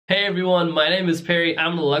Hey everyone, my name is Pary.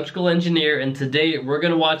 I'm an electrical engineer, and today we're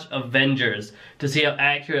gonna watch Avengers to see how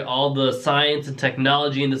accurate all the science and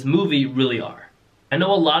technology in this movie really are. I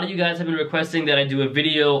know a lot of you guys have been requesting that I do a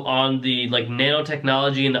video on the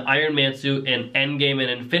nanotechnology in the Iron Man suit in Endgame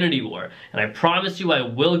and Infinity War, and I promise you I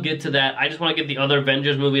will get to that. I just want to get the other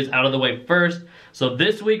Avengers movies out of the way first. So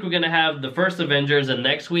this week we're gonna have the first Avengers, and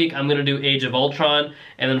next week I'm gonna do Age of Ultron,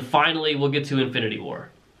 and then finally we'll get to Infinity War.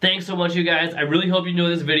 Thanks so much, you guys. I really hope you enjoyed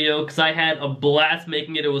this video because I had a blast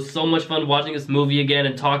making it. It was so much fun watching this movie again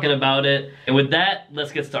and talking about it. And with that,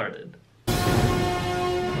 let's get started.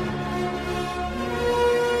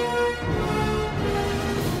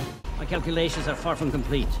 My calculations are far from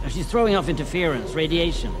complete. She's throwing off interference,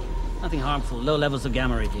 radiation. Nothing harmful, low levels of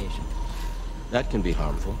gamma radiation. That can be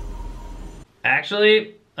harmful.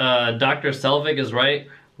 Actually, Dr. Selvig is right.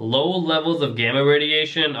 Low levels of gamma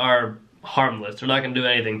radiation are harmless. They're not going to do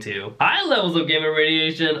anything to you. High levels of gamma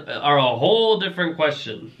radiation are a whole different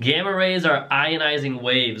question. Gamma rays are ionizing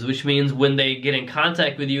waves, which means when they get in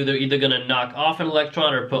contact with you, they're either going to knock off an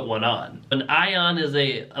electron or put one on. An ion is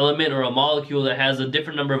an element or a molecule that has a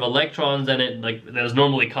different number of electrons than it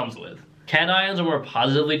normally comes with. Cations are more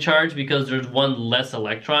positively charged because there's one less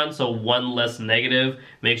electron, so one less negative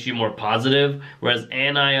makes you more positive, whereas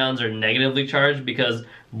anions are negatively charged because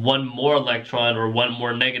one more electron or one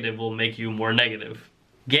more negative will make you more negative.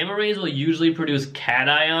 Gamma rays will usually produce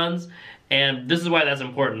cations, and this is why that's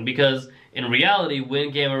important, because in reality,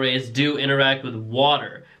 when gamma rays do interact with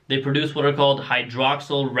water, they produce what are called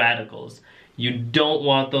hydroxyl radicals. You don't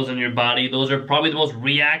want those in your body. Those are probably the most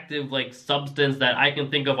reactive substance that I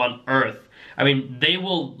can think of on Earth. I mean, they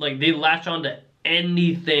latch onto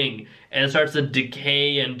anything and it starts to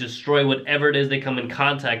decay and destroy whatever it is they come in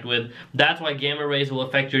contact with. That's why gamma rays will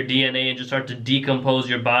affect your DNA and just start to decompose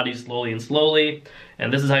your body slowly and slowly.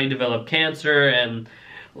 And this is how you develop cancer. And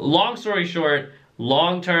long story short,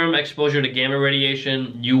 long-term exposure to gamma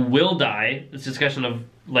radiation, you will die. It's a discussion of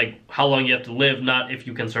how long you have to live, not if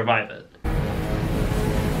you can survive it.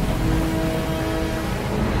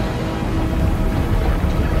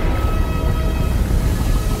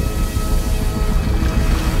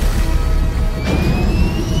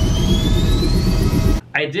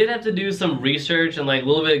 I did have to do some research and a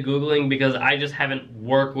little bit of Googling because I just haven't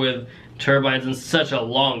worked with turbines in such a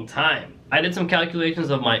long time. I did some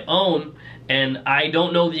calculations of my own, and I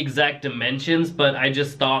don't know the exact dimensions, but I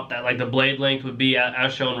just thought that the blade length would be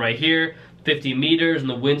as shown right here, 50 meters, and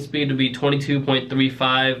the wind speed would be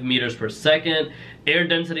 22.35 meters per second. Air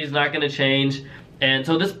density is not going to change, and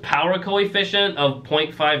so this power coefficient of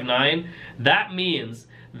 0.59, that means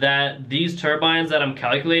that these turbines that I'm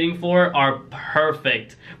calculating for are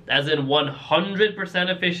perfect, as in 100%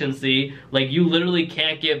 efficiency. You literally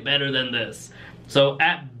can't get better than this. So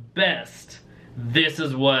at best, this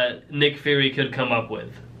is what Nick Fury could come up with.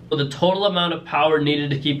 So the total amount of power needed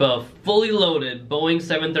to keep a fully loaded Boeing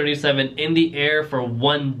 737 in the air for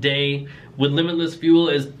 1 day with limitless fuel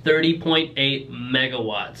is 30.8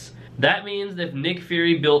 megawatts. That means if Nick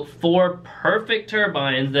Fury built 4 perfect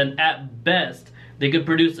turbines, then at best they could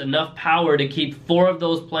produce enough power to keep 4 of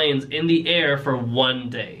those planes in the air for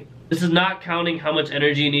 1 day. This is not counting how much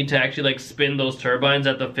energy you need to actually spin those turbines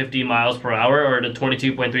at the 50 miles per hour or the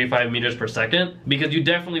 22.35 meters per second, because you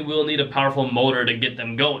definitely will need a powerful motor to get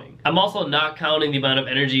them going. I'm also not counting the amount of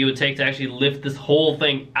energy it would take to actually lift this whole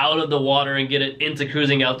thing out of the water and get it into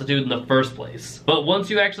cruising altitude in the first place. But once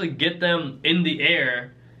you actually get them in the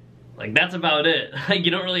air, that's about it.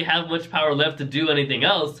 You don't really have much power left to do anything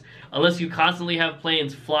else unless you constantly have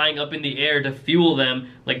planes flying up in the air to fuel them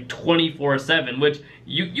 24/7, which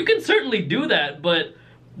you can certainly do that, but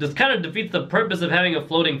this kind of defeats the purpose of having a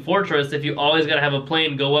floating fortress if you always gotta have a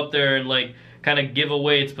plane go up there and kind of give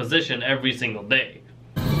away its position every single day.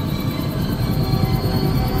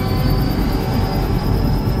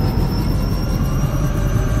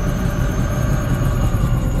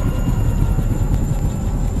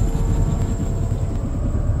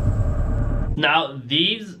 Now,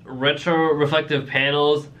 these retro-reflective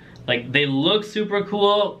panels, they look super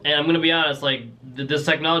cool, and I'm gonna be honest, this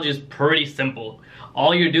technology is pretty simple.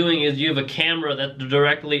 All you're doing is you have a camera that's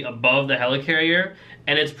directly above the helicarrier,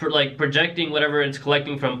 and it's projecting whatever it's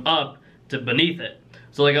collecting from up to beneath it.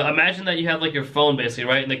 So imagine that you have your phone basically,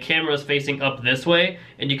 right? And the camera is facing up this way,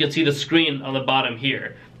 and you can see the screen on the bottom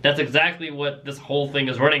here. That's exactly what this whole thing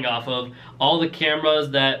is running off of. All the cameras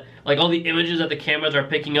that, all the images that the cameras are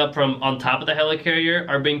picking up from on top of the helicarrier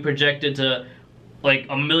are being projected to like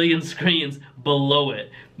a million screens below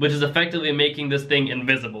it, which is effectively making this thing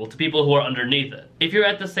invisible to people who are underneath it. If you're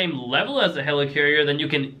at the same level as the helicarrier, then you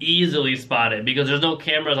can easily spot it because there's no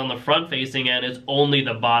cameras on the front facing end, it's only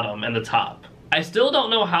the bottom and the top. I still don't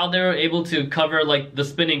know how they were able to cover like the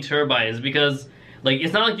spinning turbines, because like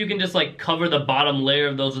it's not like you can just like cover the bottom layer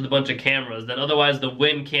of those with a bunch of cameras, then otherwise the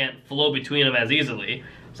wind can't flow between them as easily.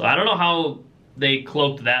 So I don't know how they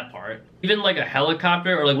cloaked that part. Even like a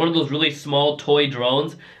helicopter or like one of those really small toy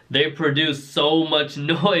drones, they produce so much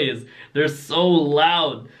noise. They're so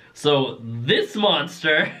loud. So this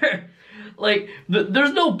monster, like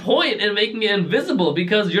there's no point in making it invisible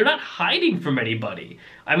because you're not hiding from anybody.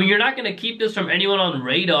 I mean, you're not gonna keep this from anyone on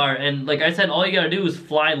radar, and like I said, all you gotta do is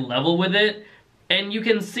fly level with it and you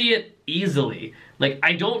can see it easily. Like,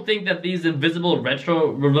 I don't think that these invisible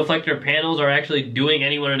retro reflector panels are actually doing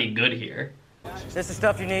anyone any good here. This the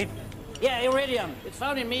stuff you need? Yeah, iridium. It's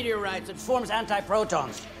found in meteorites. It forms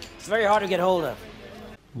antiprotons. It's very hard to get hold of.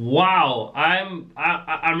 Wow,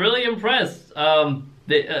 I'm really impressed.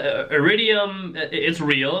 The iridium, it's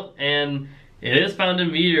real, and it is found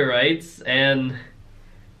in meteorites, and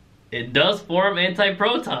it does form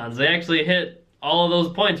antiprotons. They actually hit all of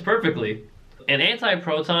those points perfectly. An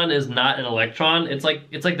antiproton is not an electron. It's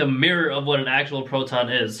like the mirror of what an actual proton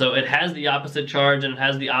is. So it has the opposite charge and it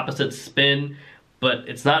has the opposite spin, but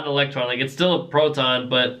it's not an electron. Like, it's still a proton,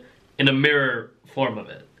 but in a mirror form of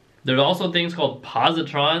it. There's also things called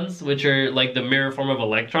positrons, which are like the mirror form of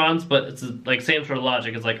electrons, but it's like same sort of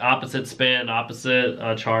logic. It's like opposite spin,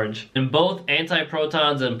 opposite charge. And both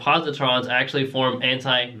antiprotons and positrons actually form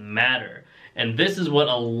antimatter. And this is what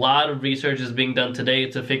a lot of research is being done today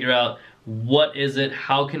to figure out what is it,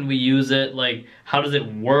 how can we use it, like how does it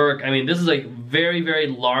work. I mean, this is a very, very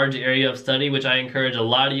large area of study, which I encourage a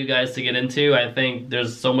lot of you guys to get into. I think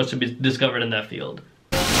there's so much to be discovered in that field.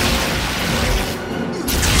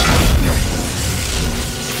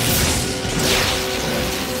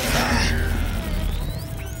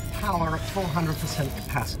 Power at 400%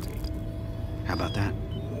 capacity. How about that?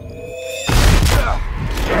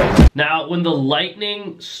 Now, when the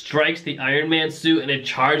lightning strikes the Iron Man suit and it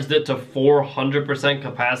charged it to 400%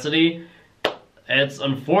 capacity, it's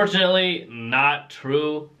unfortunately not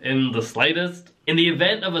true in the slightest. In the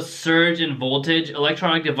event of a surge in voltage,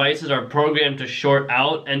 electronic devices are programmed to short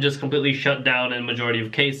out and just completely shut down in majority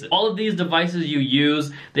of cases. All of these devices you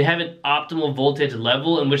use, they have an optimal voltage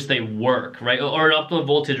level in which they work, right? Or an optimal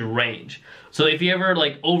voltage range. So if you ever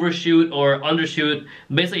like overshoot or undershoot,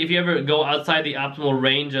 basically if you ever go outside the optimal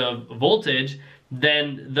range of voltage,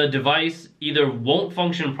 then the device either won't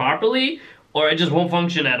function properly or it just won't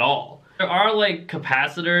function at all. There are like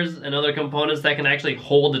capacitors and other components that can actually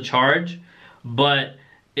hold a charge, but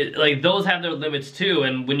like those have their limits too,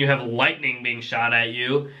 and when you have lightning being shot at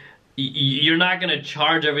you, you're not gonna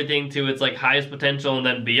charge everything to its like highest potential and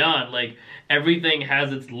then beyond. Like, everything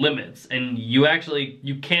has its limits, and you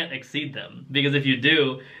can't exceed them, because if you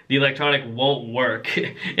do, the electronic won't work.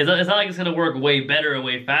 It's not like it's gonna work way better or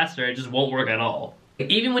way faster, it just won't work at all.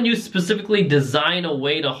 Even when you specifically design a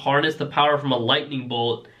way to harness the power from a lightning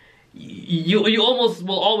bolt, you almost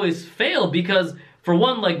will always fail, because for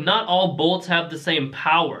one, like, not all bolts have the same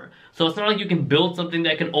power. So it's not like you can build something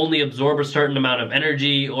that can only absorb a certain amount of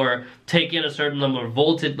energy or take in a certain number of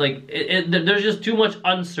voltage. Like, there's just too much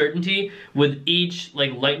uncertainty with each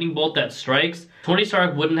like lightning bolt that strikes. Tony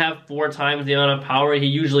Stark wouldn't have 4 times the amount of power he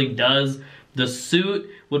usually does. The suit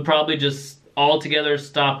would probably just altogether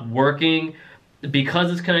stop working. Because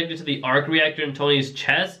it's connected to the arc reactor in Tony's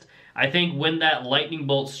chest, I think when that lightning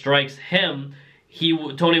bolt strikes him,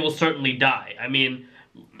 Tony will certainly die. I mean,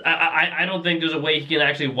 I don't think there's a way he can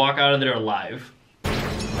actually walk out of there alive.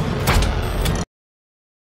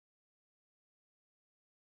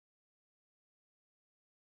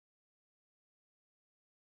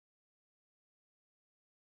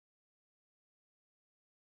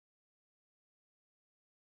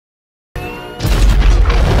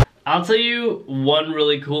 I'll tell you one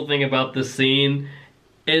really cool thing about this scene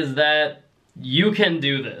is that you can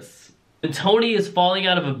do this. When Tony is falling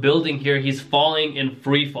out of a building here, he's falling in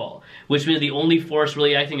free fall, which means the only force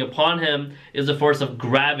really acting upon him is the force of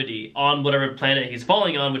gravity on whatever planet he's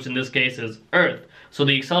falling on, which in this case is Earth. So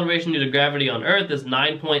the acceleration due to gravity on Earth is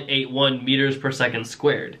 9.81 meters per second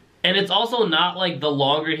squared. And it's also not like the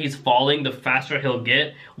longer he's falling, the faster he'll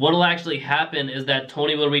get. What'll actually happen is that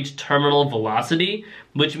Tony will reach terminal velocity,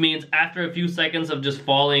 which means after a few seconds of just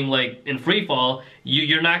falling like in free fall,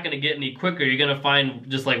 you're not gonna get any quicker. You're gonna find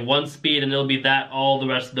just like one speed and it'll be that all the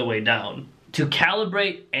rest of the way down. To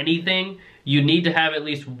calibrate anything, you need to have at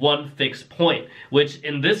least one fixed point, which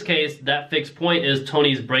in this case, that fixed point is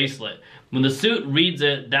Tony's bracelet. When the suit reads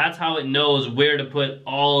it, that's how it knows where to put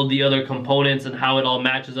all the other components and how it all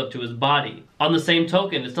matches up to his body. On the same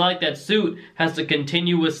token, it's not like that suit has to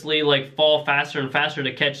continuously like fall faster and faster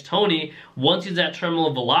to catch Tony. Once he's at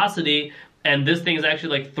terminal velocity and this thing is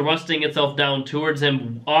actually like thrusting itself down towards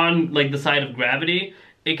him on like the side of gravity,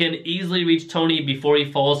 it can easily reach Tony before he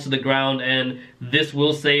falls to the ground, and this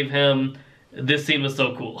will save him. This scene was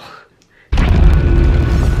so cool.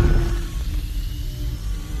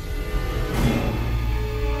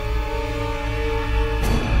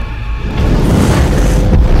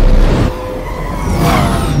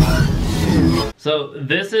 So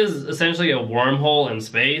this is essentially a wormhole in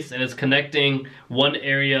space, and it's connecting one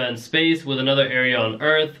area in space with another area on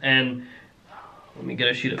Earth. And let me get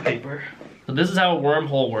a sheet of paper. So this is how a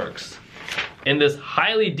wormhole works. In this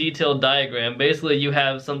highly detailed diagram, basically you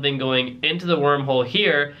have something going into the wormhole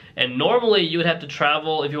here, and normally you would have to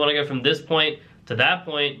travel, if you want to go from this point to that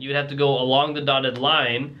point, you'd have to go along the dotted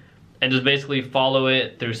line and just basically follow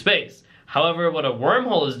it through space. However, what a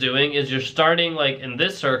wormhole is doing is you're starting like in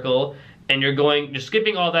this circle, and you're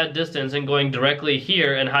skipping all that distance and going directly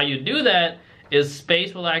here, and how you do that is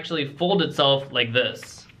space will actually fold itself like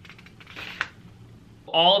this.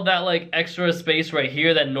 All of that like extra space right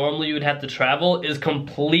here that normally you would have to travel is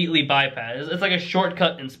completely bypassed. It's like a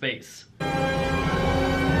shortcut in space.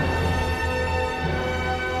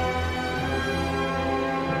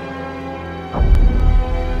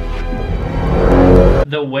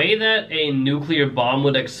 The way that a nuclear bomb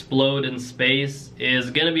would explode in space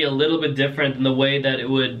is going to be a little bit different than the way that it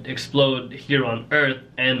would explode here on Earth.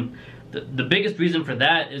 And the biggest reason for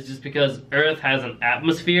that is just because Earth has an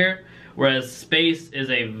atmosphere, whereas space is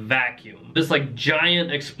a vacuum. This like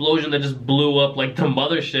giant explosion that just blew up like the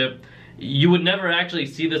mothership, you would never actually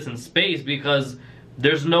see this in space because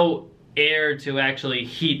there's no air to actually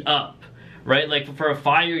heat up, right? Like for a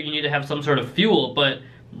fire you need to have some sort of fuel, but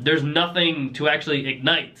there's nothing to actually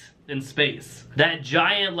ignite in space. That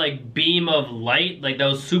giant like beam of light, like that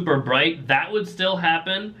was super bright, that would still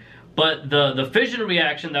happen, but the fission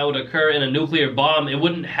reaction that would occur in a nuclear bomb, it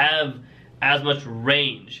wouldn't have as much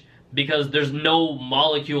range because there's no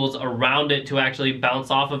molecules around it to actually bounce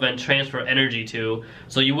off of and transfer energy to,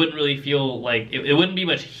 so you wouldn't really feel like, it wouldn't be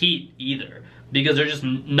much heat either, because there's just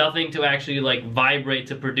nothing to actually like vibrate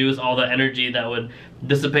to produce all the energy that would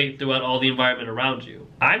dissipate throughout all the environment around you.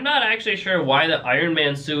 I'm not actually sure why the Iron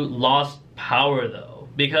Man suit lost power though,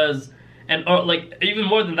 because, or like even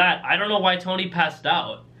more than that, I don't know why Tony passed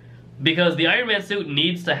out, because the Iron Man suit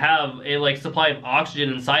needs to have a like supply of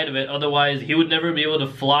oxygen inside of it, otherwise he would never be able to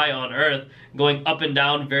fly on Earth going up and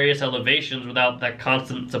down various elevations without that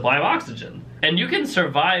constant supply of oxygen. And you can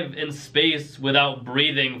survive in space without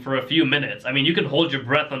breathing for a few minutes. I mean, you can hold your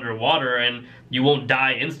breath underwater and you won't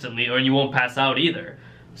die instantly, or you won't pass out either.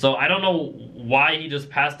 So I don't know why he just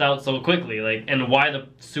passed out so quickly, like, and why the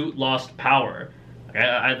suit lost power.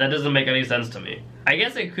 That doesn't make any sense to me. I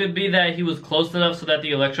guess it could be that he was close enough so that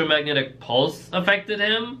the electromagnetic pulse affected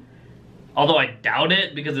him. Although I doubt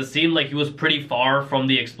it, because it seemed like he was pretty far from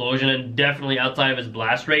the explosion and definitely outside of his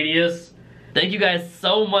blast radius. Thank you guys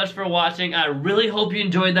so much for watching. I really hope you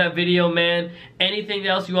enjoyed that video, man. Anything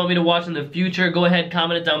else you want me to watch in the future, go ahead,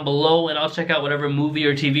 comment it down below, and I'll check out whatever movie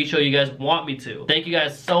or TV show you guys want me to. Thank you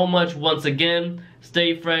guys so much once again.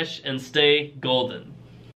 Stay fresh and stay golden.